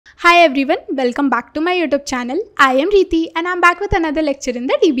Hi everyone, welcome back to my YouTube channel. I am Reeti and I'm back with another lecture in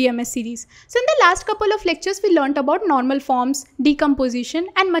the DBMS series. So in the last couple of lectures we learnt about normal forms, decomposition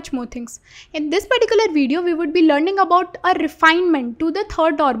and much more things. In this particular video we would be learning about a refinement to the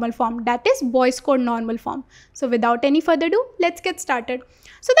third normal form, that is Boyce-Codd normal form. So without any further ado, let's get started.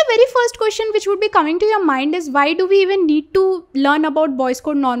 So the very first question which would be coming to your mind is, why do we even need to learn about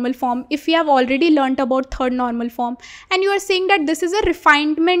Boyce-Codd normal form if we have already learnt about third normal form, and you are saying that this is a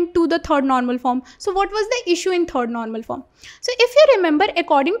refinement to the third normal form. So what was the issue in third normal form? So if you remember,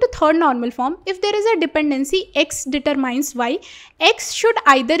 according to third normal form, if there is a dependency x determines y, x should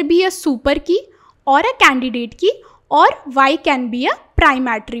either be a super key or a candidate key, or y can be a prime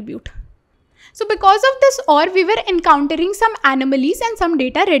attribute. So because of this or, we were encountering some anomalies and some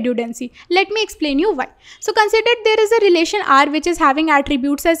data redundancy. Let me explain you why. So consider there is a relation R which is having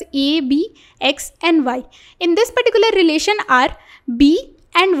attributes as A, B, X and Y. In this particular relation R, B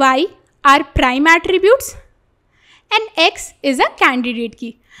and Y are prime attributes and X is a candidate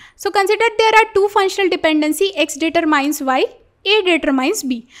key. So consider there are two functional dependency, X determines Y, A determines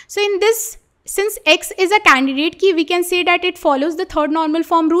B. So in this, since X is a candidate key, we can say that it follows the third normal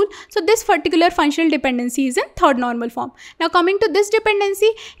form rule. So this particular functional dependency is in third normal form. Now coming to this dependency,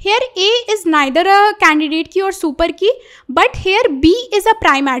 here A is neither a candidate key or super key, but here B is a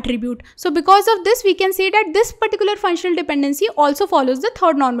prime attribute. So because of this, we can say that this particular functional dependency also follows the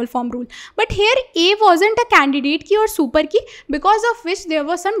third normal form rule. But here A wasn't a candidate key or super key, because of which there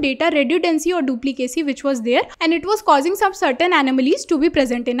was some data redundancy or duplicacy which was there, and it was causing some certain anomalies to be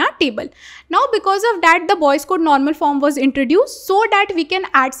present in our table. Now because of that, the Boyce-Codd normal form was introduced so that we can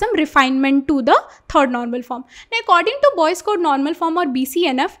add some refinement to the third normal form. Now according to Boyce-Codd normal form or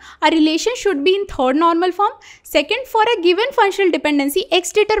BCNF, a relation should be in third normal form. Second, for a given functional dependency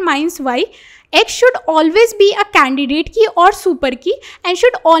X determines Y, X should always be a candidate key or super key and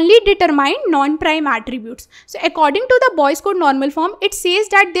should only determine non-prime attributes. So according to the Boyce-Codd normal form, it says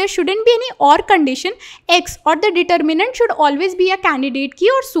that there shouldn't be any or condition. X or the determinant should always be a candidate key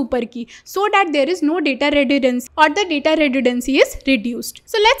or super key, so that there is no data redundancy or the data redundancy is reduced.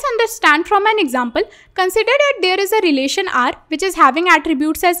 So let's understand from an example. Consider that there is a relation R which is having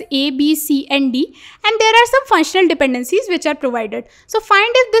attributes as A, B, C and D, and there are some functional dependencies which are provided. So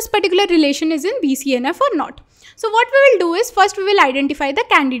find if this particular relation is in BCNF or not. So what we will do is, first we will identify the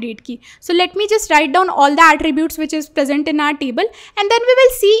candidate key. So let me just write down all the attributes which is present in our table, and then we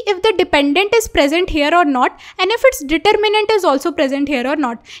will see if the dependent is present here or not, and if its determinant is also present here or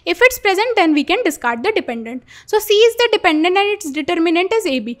not. If it's present, then we can discard the dependent. So C is the dependent and its determinant is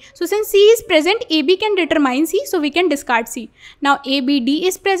AB. So since C is present, AB can determine C, so we can discard C. Now ABD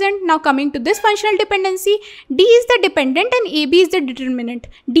is present. Now coming to this functional dependency, D is the dependent and AB is the determinant.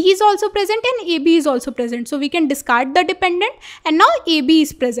 D is also present and AB is also present, so we can discard the dependent, and now AB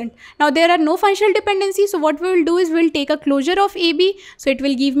is present. Now there are no functional dependencies, so what we will do is we will take a closure of AB, so it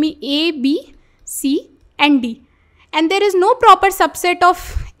will give me A, B, C and D, and there is no proper subset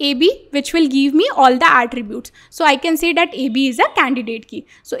of AB which will give me all the attributes. So I can say that AB is a candidate key.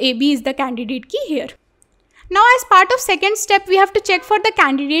 So AB is the candidate key here. Now as part of second step, we have to check for the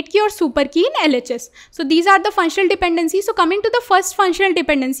candidate key or super key in LHS. So these are the functional dependencies. So coming to the first functional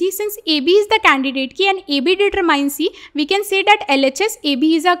dependency, since AB is the candidate key and AB determines C, we can say that LHS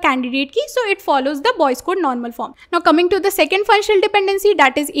AB is a candidate key, so it follows the Boyce-Codd normal form. Now coming to the second functional dependency,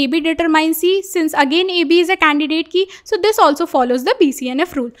 that is AB determines C, since again AB is a candidate key, so this also follows the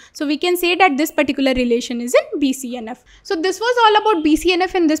BCNF rule. So we can say that this particular relation is in BCNF. So this was all about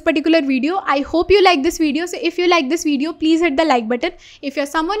BCNF in this particular video. I hope you like this video. So if you like this video, please hit the like button. If you're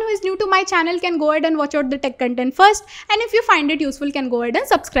someone who is new to my channel, can go ahead and watch out the tech content first, and if you find it useful, can go ahead and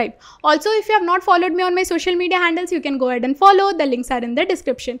subscribe. Also, if you have not followed me on my social media handles, you can go ahead and follow. The links are in the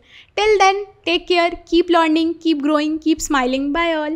description. Till then, take care, keep learning, keep growing, keep smiling. Bye all.